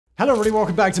Hello everybody,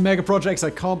 welcome back to Mega Projects.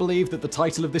 I can't believe that the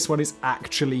title of this one is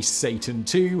actually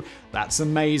Satan-2. That's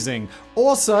amazing.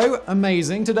 Also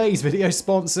amazing, today's video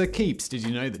sponsor, Keeps. Did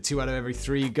you know that 2 out of every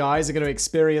 3 guys are going to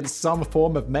experience some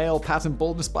form of male pattern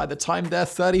baldness by the time they're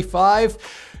 35?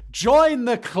 Join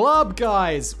the club,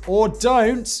 guys! Or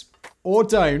don't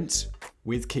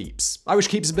with Keeps. I wish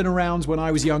Keeps had been around when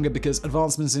I was younger because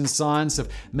advancements in science have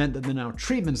meant that there are now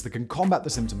treatments that can combat the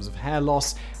symptoms of hair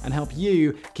loss and help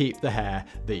you keep the hair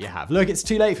that you have. Look, it's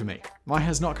too late for me. My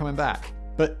hair's not coming back.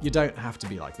 But you don't have to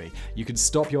be like me. You can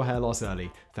stop your hair loss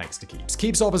early thanks to Keeps.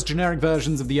 Keeps offers generic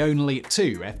versions of the only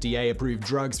 2 FDA-approved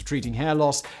drugs for treating hair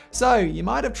loss, so you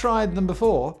might have tried them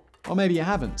before, or maybe you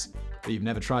haven't. But you've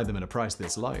never tried them at a price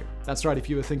this low. That's right, if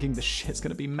you were thinking the shit's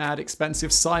gonna be mad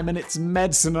expensive, Simon, it's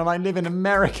medicine and I live in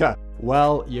America.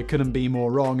 Well, you couldn't be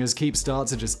more wrong, as Keep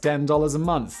starts at just $10 a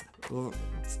month.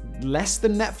 Less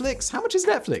than Netflix? How much is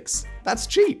Netflix? That's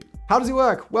cheap. How does it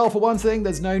work? Well, for one thing,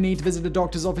 there's no need to visit a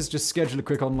doctor's office, just schedule a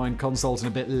quick online consult and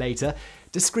a bit later,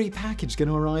 discreet package going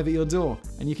to arrive at your door,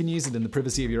 and you can use it in the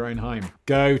privacy of your own home.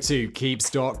 Go to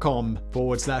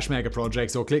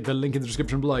keeps.com/megaprojects or click the link in the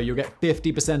description below. You'll get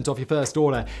 50% off your first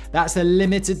order. That's a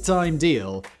limited time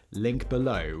deal. Link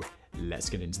below. Let's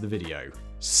get into the video.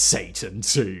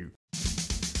 Satan-2.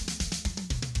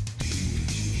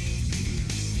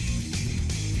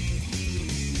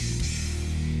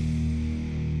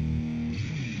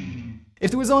 If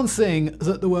there was one thing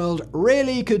that the world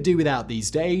really could do without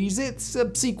these days, it's a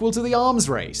sequel to the arms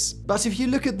race. But if you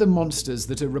look at the monsters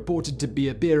that are reported to be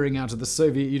appearing out of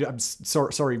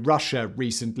the Russia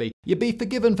recently, you'd be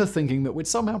forgiven for thinking that we'd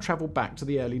somehow travel back to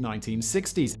the early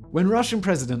 1960s. When Russian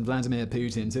President Vladimir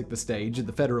Putin took the stage at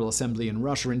the Federal Assembly in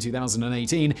Russia in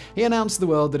 2018, he announced to the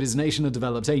world that his nation had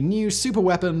developed a new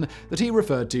superweapon that he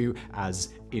referred to as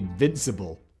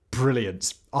Invincible.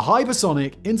 Brilliant. A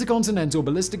hypersonic, intercontinental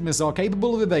ballistic missile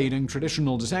capable of evading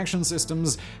traditional detection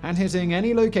systems and hitting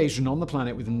any location on the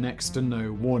planet with next to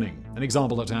no warning. An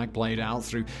example attack played out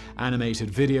through animated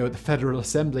video at the Federal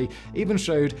Assembly even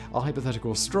showed a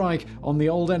hypothetical strike on the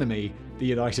old enemy, the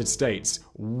United States.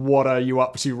 What are you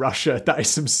up to, Russia? That is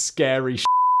some scary shit.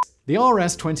 The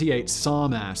RS-28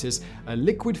 Sarmat is a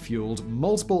liquid-fueled,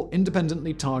 multiple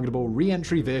independently targetable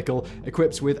re-entry vehicle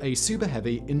equipped with a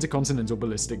super-heavy intercontinental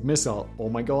ballistic missile. Oh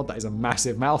my god, that is a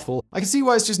massive mouthful. I can see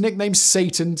why it's just nicknamed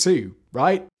Satan-2,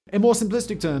 right? In more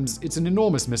simplistic terms, it's an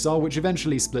enormous missile which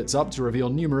eventually splits up to reveal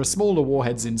numerous smaller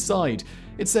warheads inside.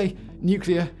 It's a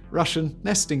nuclear Russian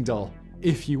nesting doll,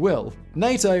 if you will.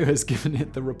 NATO has given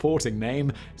it the reporting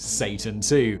name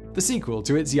Satan-2, the sequel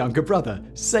to its younger brother,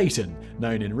 Satan,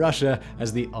 known in Russia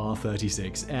as the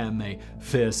R-36M, a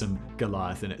fearsome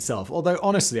Goliath in itself. Although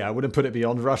honestly, I wouldn't put it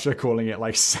beyond Russia calling it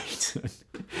like Satan.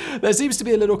 There seems to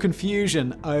be a little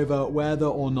confusion over whether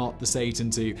or not the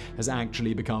Satan-2 has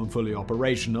actually become fully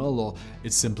operational, or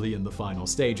it's simply in the final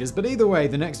stages. But either way,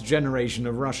 the next generation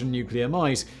of Russian nuclear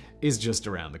might is just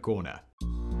around the corner.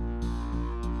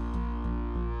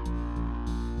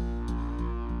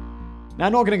 Now,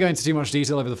 I'm not going to go into too much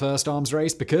detail over the first arms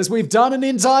race because we've done an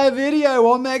entire video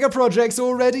on Mega Projects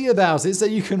already about it, so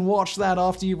you can watch that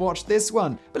after you've watched this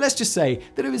one. But let's just say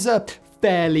that it was a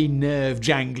fairly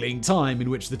nerve-jangling time in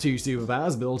which the 2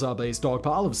 superpowers built up a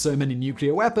stockpile of so many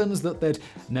nuclear weapons that they'd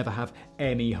never have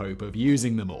any hope of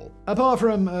using them all. Apart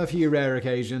from a few rare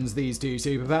occasions, these 2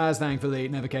 superpowers thankfully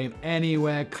never came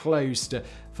anywhere close to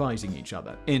fighting each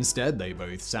other. Instead, they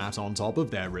both sat on top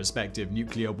of their respective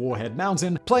nuclear warhead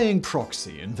mountain, playing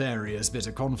proxy in various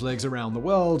bitter conflicts around the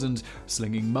world and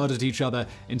slinging mud at each other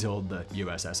until the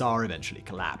USSR eventually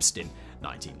collapsed in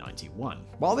 1991.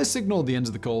 While this signaled the end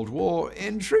of the Cold War,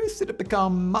 in truth it had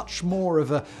become much more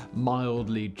of a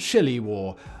mildly chilly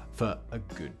war for a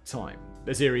good time.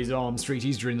 The series of arms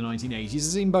treaties during the 1980s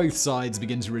has seen both sides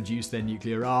begin to reduce their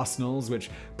nuclear arsenals,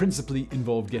 which principally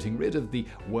involved getting rid of the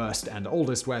worst and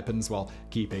oldest weapons while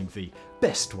keeping the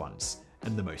best ones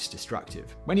and the most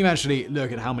destructive. When you actually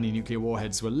look at how many nuclear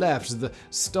warheads were left, the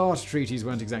START treaties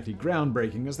weren't exactly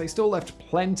groundbreaking, as they still left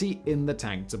plenty in the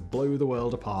tank to blow the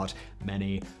world apart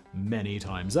many, many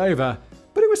times over,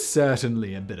 but it was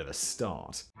certainly a bit of a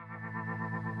start.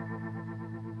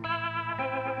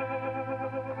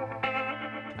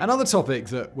 Another topic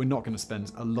that we're not going to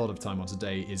spend a lot of time on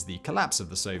today is the collapse of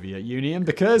the Soviet Union,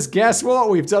 because guess what?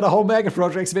 We've done a whole Mega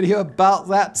Projects video about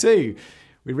that too.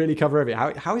 We really cover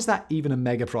everything. How is that even a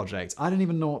Mega Project? I don't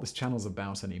even know what this channel's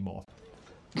about anymore.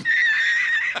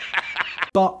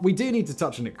 But we do need to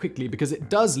touch on it quickly because it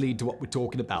does lead to what we're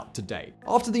talking about today.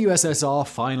 After the USSR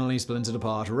finally splintered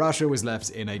apart, Russia was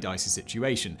left in a dicey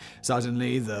situation.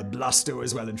 Suddenly, the bluster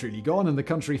was well and truly gone, and the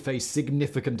country faced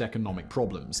significant economic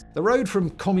problems. The road from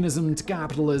communism to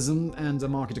capitalism and a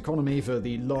market economy for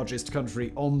the largest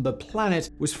country on the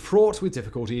planet was fraught with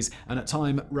difficulties, and at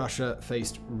times Russia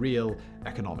faced real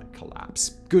economic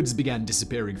collapse. Goods began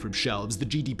disappearing from shelves, the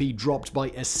GDP dropped by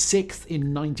a sixth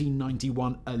in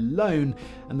 1991 alone,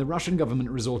 and the Russian government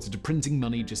resorted to printing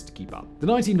money just to keep up. The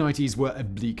 1990s were a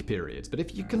bleak period, but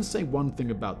if you can say one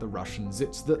thing about the Russians,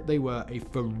 it's that they were a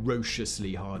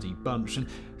ferociously hardy bunch, and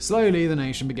slowly the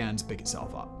nation began to pick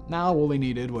itself up. Now all they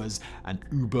needed was an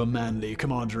uber-manly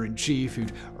commander-in-chief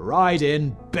who'd ride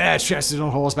in, bare-chested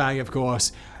on horseback of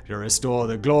course, to restore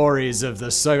the glories of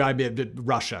the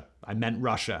Russia. I meant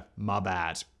Russia. My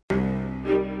bad.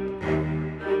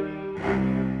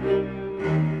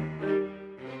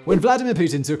 When Vladimir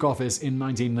Putin took office in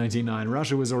 1999,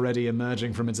 Russia was already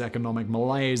emerging from its economic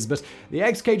malaise, but the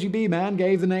ex-KGB man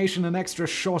gave the nation an extra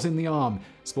shot in the arm.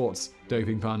 Sports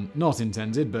doping pun not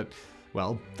intended, but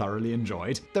well, thoroughly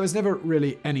enjoyed. There was never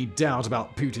really any doubt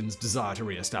about Putin's desire to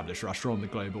re-establish Russia on the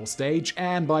global stage,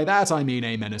 and by that I mean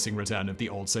a menacing return of the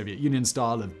old Soviet Union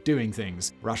style of doing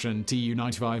things. Russian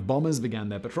Tu-95 bombers began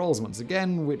their patrols once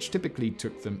again, which typically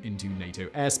took them into NATO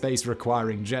airspace,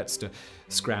 requiring jets to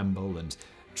scramble and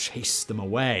chase them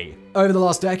away. Over the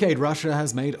last decade, Russia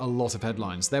has made a lot of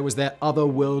headlines. There was their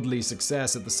otherworldly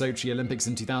success at the Sochi Olympics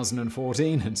in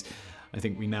 2014, and I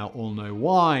think we now all know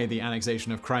why. The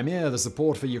annexation of Crimea, the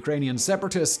support for Ukrainian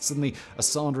separatists, and the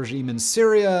Assad regime in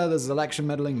Syria, there's election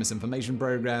meddling, misinformation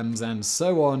programs, and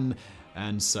so on,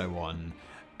 and so on,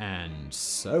 and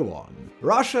so on.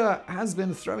 Russia has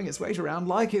been throwing its weight around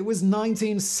like it was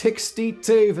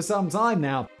 1962 for some time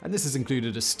now, and this has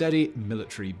included a steady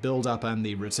military build-up and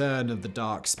the return of the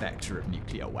dark spectre of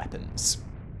nuclear weapons.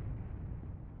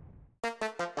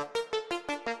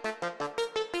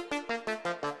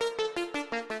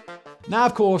 Now,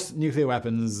 of course, nuclear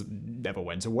weapons never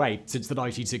went away. Since the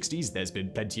 1960s, there's been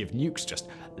plenty of nukes just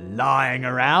lying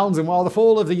around, and while the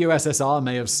fall of the USSR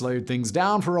may have slowed things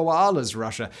down for a while as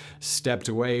Russia stepped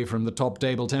away from the top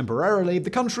table temporarily, the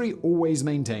country always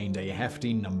maintained a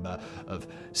hefty number of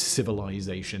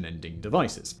civilization-ending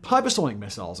devices. Hypersonic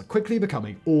missiles are quickly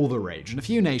becoming all the rage, and a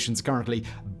few nations are currently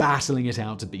battling it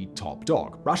out to be top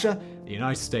dog. Russia, the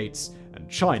United States, and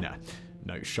China.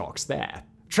 No shocks there.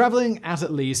 Traveling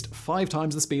at least 5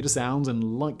 times the speed of sound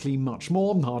and likely much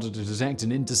more, harder to detect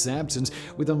and intercept, and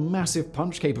with a massive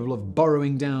punch capable of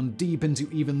burrowing down deep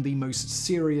into even the most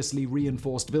seriously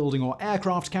reinforced building or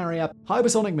aircraft carrier,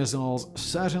 hypersonic missiles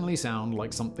certainly sound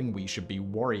like something we should be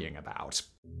worrying about.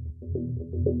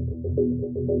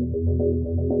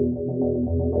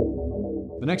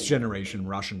 The next generation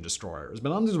Russian destroyer has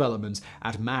been under development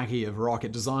at Makiyev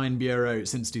Rocket Design Bureau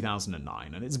since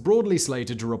 2009, and it's broadly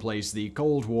slated to replace the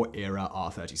Cold War-era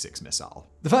R-36 missile.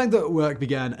 The fact that work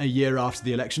began a year after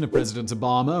the election of President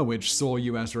Obama, which saw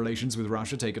US relations with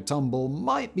Russia take a tumble,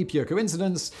 might be pure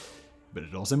coincidence, but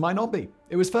it also might not be.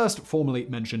 It was first formally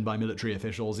mentioned by military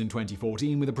officials in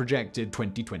 2014 with a projected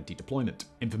 2020 deployment.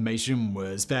 Information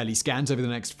was fairly scant over the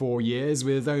next 4 years,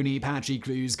 with only patchy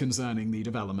clues concerning the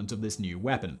development of this new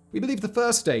weapon. We believe the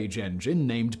first stage engine,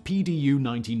 named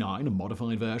PDU-99, a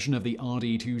modified version of the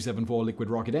RD-274 liquid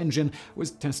rocket engine,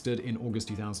 was tested in August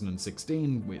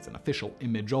 2016, with an official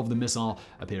image of the missile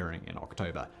appearing in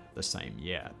October the same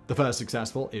year. The first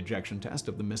successful ejection test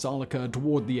of the missile occurred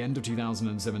toward the end of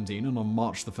 2017, and on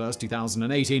March 1,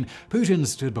 2018, Putin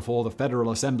stood before the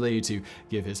Federal Assembly to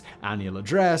give his annual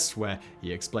address, where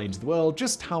he explained to the world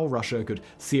just how Russia could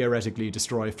theoretically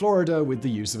destroy Florida with the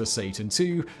use of a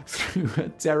Satan-2 through a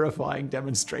terrifying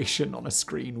demonstration on a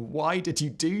screen. Why did you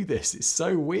do this? It's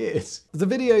so weird. The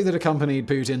video that accompanied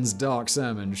Putin's dark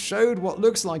sermon showed what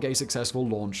looks like a successful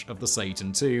launch of the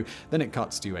Satan-2. Then it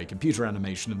cuts to a computer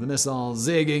animation of the missile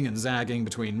zigging and zagging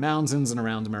between mountains and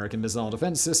around American missile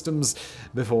defense systems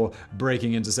before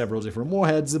breaking into several different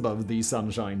warheads above the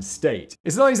Sunshine State.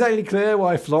 It's not exactly clear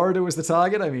why Florida was the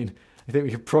target. I mean, I think we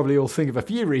could probably all think of a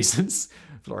few reasons.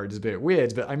 Florida's a bit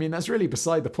weird, but I mean, that's really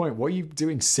beside the point. What are you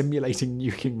doing simulating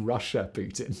nuking Russia,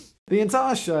 Putin? The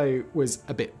entire show was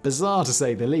a bit bizarre, to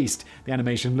say the least. The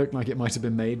animation looked like it might have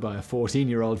been made by a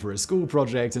 14-year-old for a school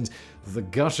project, and the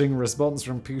gushing response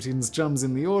from Putin's chums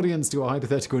in the audience to a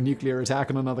hypothetical nuclear attack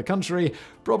on another country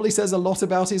probably says a lot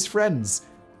about his friends.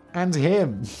 and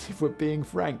him, if we're being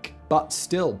frank. But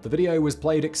still, the video was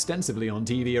played extensively on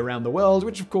TV around the world,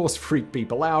 which of course freaked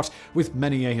people out, with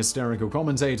many a hysterical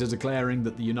commentator declaring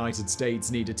that the United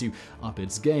States needed to up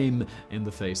its game in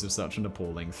the face of such an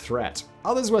appalling threat.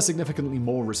 Others were significantly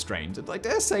more restrained, and I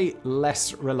dare say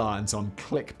less reliant on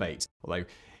clickbait. Although,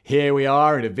 here we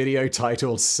are in a video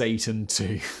titled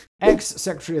Satan-2.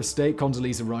 Ex-Secretary of State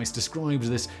Condoleezza Rice described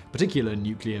this particular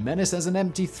nuclear menace as an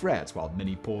empty threat, while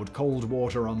many poured cold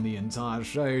water on the entire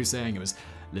show, saying it was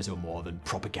little more than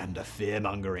propaganda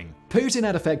fear-mongering. Putin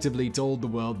had effectively told the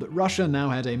world that Russia now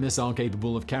had a missile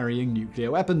capable of carrying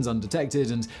nuclear weapons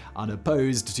undetected and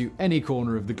unopposed to any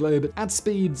corner of the globe at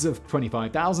speeds of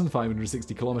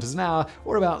 25,560 kilometers an hour,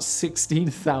 or about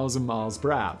 16,000 miles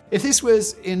per hour. If this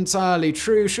was entirely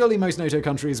true, surely most NATO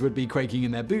countries would be quaking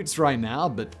in their boots right now,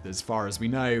 but as far as we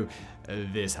know,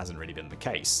 this hasn't really been the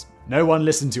case. "No one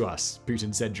listened to us,"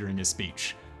 Putin said during his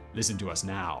speech. "Listen to us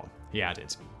now," he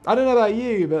added. I don't know about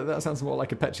you, but that sounds more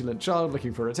like a petulant child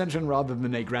looking for attention rather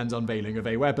than a grand unveiling of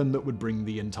a weapon that would bring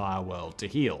the entire world to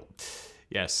heel.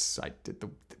 Yes,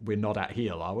 we're not at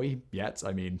heel, are we? Yet?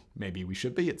 I mean, maybe we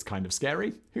should be. It's kind of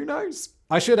scary. Who knows?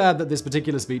 I should add that this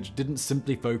particular speech didn't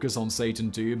simply focus on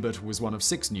Satan-2, but was one of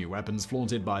 6 new weapons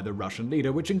flaunted by the Russian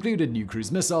leader, which included new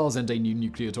cruise missiles and a new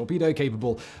nuclear torpedo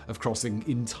capable of crossing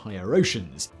entire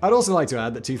oceans. I'd also like to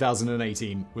add that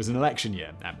 2018 was an election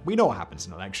year. And we know what happens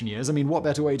in election years. I mean, what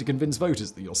better way to convince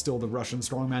voters that you're still the Russian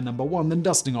strongman #1 than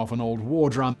dusting off an old war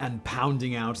drum and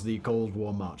pounding out the Cold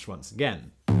War march once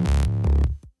again?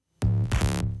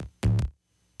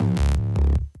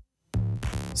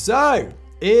 So,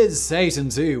 is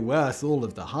Satan-2 worth all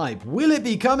of the hype? Will it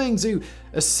be coming to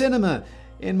a cinema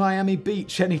in Miami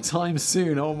Beach anytime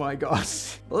soon? Oh my god.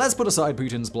 Let's put aside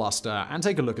Putin's bluster and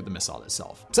take a look at the missile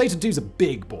itself. Satan-2 is a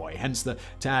big boy, hence the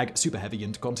tag Super Heavy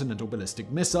Intercontinental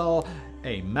Ballistic Missile,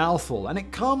 a mouthful, and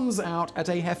it comes out at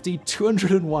a hefty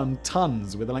 201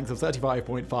 tons with a length of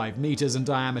 35.5 meters and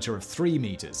diameter of 3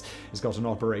 meters. It's got an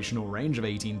operational range of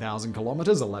 18,000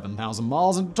 kilometers, 11,000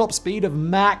 miles, and a top speed of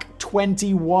Mach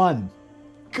 21.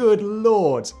 Good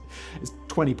lord. It's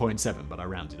 20.7, but I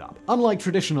rounded up. Unlike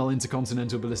traditional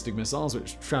intercontinental ballistic missiles,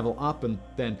 which travel up and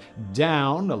then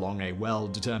down along a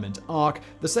well-determined arc,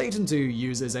 the Satan-2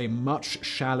 uses a much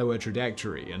shallower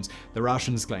trajectory, and the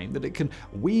Russians claim that it can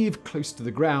weave close to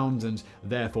the ground and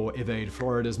therefore evade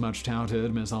Florida's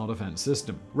much-touted missile defense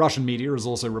system. Russian media has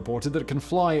also reported that it can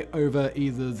fly over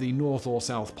either the North or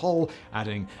South Pole,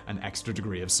 adding an extra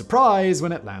degree of surprise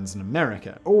when it lands in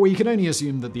America. Or we can only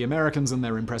assume that the Americans and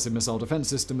their impressive missile defense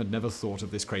system had never thought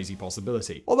of this crazy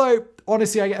possibility. Although,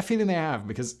 honestly, I get a feeling they have,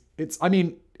 because it's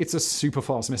a super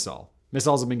fast missile.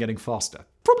 Missiles have been getting faster.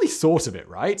 Probably thought of it,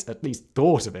 right? At least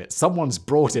thought of it. Someone's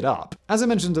brought it up. As I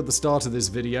mentioned at the start of this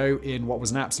video, in what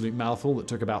was an absolute mouthful that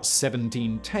took about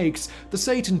 17 takes, the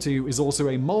Satan-2 is also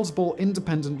a multiple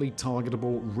independently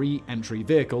targetable re-entry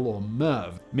vehicle, or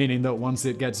MIRV, meaning that once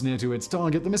it gets near to its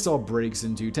target, the missile breaks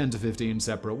into 10 to 15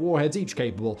 separate warheads, each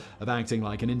capable of acting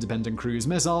like an independent cruise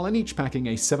missile and each packing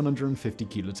a 750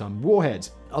 kiloton warhead.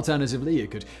 Alternatively,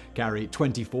 it could carry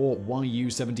 24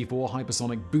 Yu-74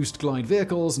 hypersonic boost glide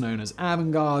vehicles known as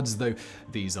Avantgards, though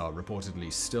these are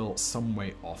reportedly still some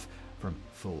way off from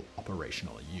full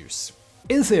operational use.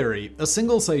 In theory, a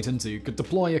single Satan-2 could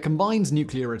deploy a combined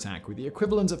nuclear attack with the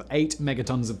equivalent of 8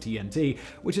 megatons of TNT,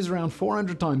 which is around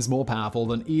 400 times more powerful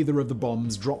than either of the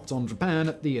bombs dropped on Japan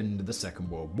at the end of the Second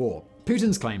World War.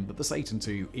 Putin's claim that the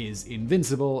Satan-2 is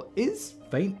invincible is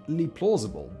faintly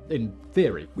plausible, in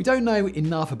theory. We don't know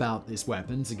enough about this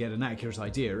weapon to get an accurate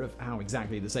idea of how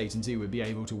exactly the Satan-2 would be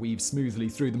able to weave smoothly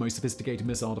through the most sophisticated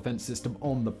missile defense system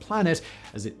on the planet,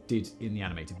 as it did in the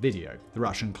animated video. The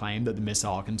Russian claim that the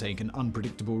missile can take an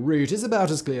unpredictable route is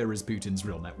about as clear as Putin's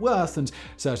real net worth, and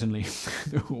certainly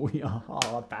we are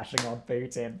hard bashing on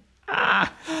Putin.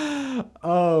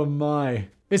 Oh my.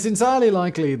 It's entirely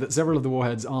likely that several of the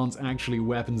warheads aren't actually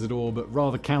weapons at all, but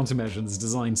rather countermeasures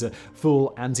designed to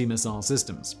fool anti-missile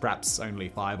systems. Perhaps only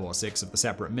 5 or 6 of the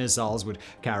separate missiles would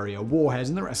carry a warhead,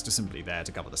 and the rest are simply there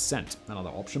to cover the scent. Another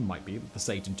option might be that the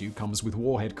Satan-2 comes with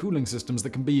warhead cooling systems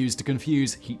that can be used to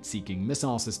confuse heat-seeking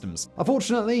missile systems.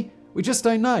 Unfortunately, we just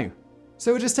don't know.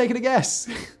 So we're just taking a guess.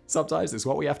 Sometimes it's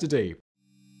what we have to do.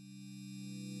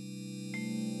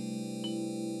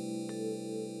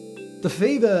 The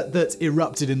fever that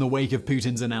erupted in the wake of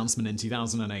Putin's announcement in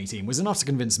 2018 was enough to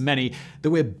convince many that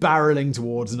we're barreling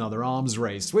towards another arms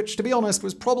race, which, to be honest,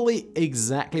 was probably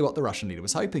exactly what the Russian leader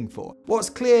was hoping for. What's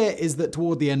clear is that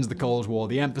toward the end of the Cold War,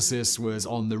 the emphasis was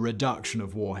on the reduction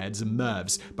of warheads and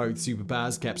MIRVs. Both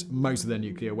superpowers kept most of their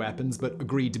nuclear weapons, but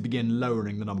agreed to begin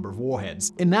lowering the number of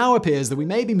warheads. It now appears that we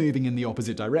may be moving in the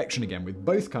opposite direction again, with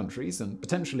both countries, and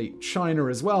potentially China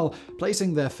as well,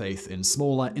 placing their faith in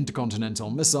smaller intercontinental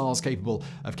missiles capable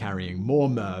of carrying more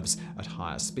MIRVs at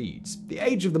higher speeds. The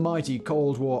age of the mighty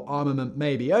Cold War armament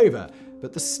may be over,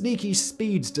 but the sneaky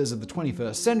speedsters of the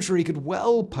 21st century could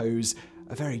well pose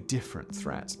a very different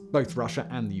threat. Both Russia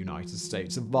and the United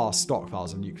States have vast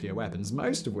stockpiles of nuclear weapons,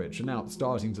 most of which are now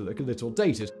starting to look a little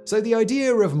dated. So the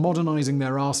idea of modernizing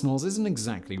their arsenals isn't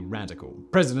exactly radical.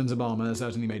 President Obama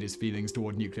certainly made his feelings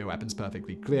toward nuclear weapons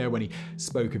perfectly clear when he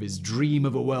spoke of his dream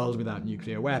of a world without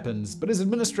nuclear weapons, but his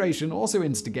administration also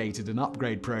instigated an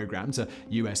upgrade program to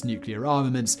US nuclear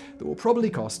armaments that will probably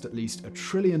cost at least $1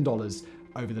 trillion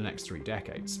over the next 3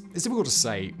 decades. It's difficult to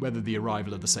say whether the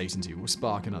arrival of the Satan-2 will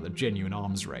spark another genuine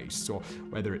arms race, or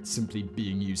whether it's simply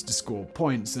being used to score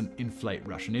points and inflate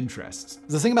Russian interests.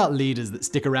 The thing about leaders that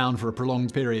stick around for a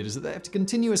prolonged period is that they have to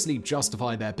continuously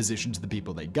justify their position to the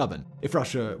people they govern. If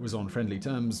Russia was on friendly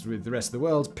terms with the rest of the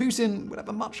world, Putin would have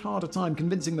a much harder time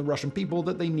convincing the Russian people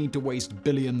that they need to waste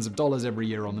billions of dollars every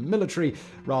year on the military,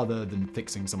 rather than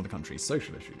fixing some of the country's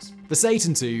social issues. The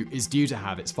Satan-2 is due to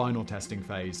have its final testing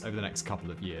phase over the next couple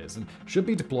of years and should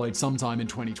be deployed sometime in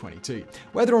 2022.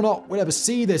 Whether or not we'll ever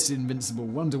see this invincible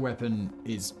wonder weapon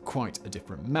is quite a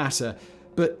different matter,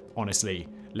 but honestly,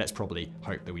 let's probably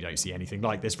hope that we don't see anything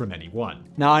like this from anyone.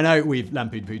 Now, I know we've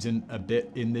lampooned Putin a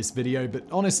bit in this video, but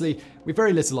honestly, we've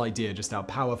very little idea just how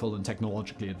powerful and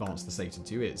technologically advanced the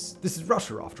Satan-2 is. This is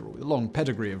Russia, after all, with a long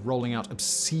pedigree of rolling out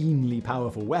obscenely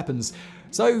powerful weapons,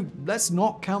 so let's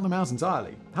not count them out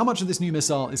entirely. How much of this new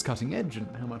missile is cutting edge and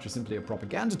how much is simply a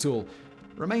propaganda tool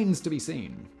remains to be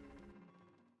seen.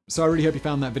 So I really hope you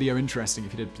found that video interesting.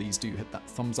 If you did, please do hit that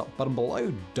thumbs up button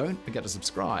below. Don't forget to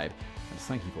subscribe, and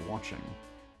thank you for watching.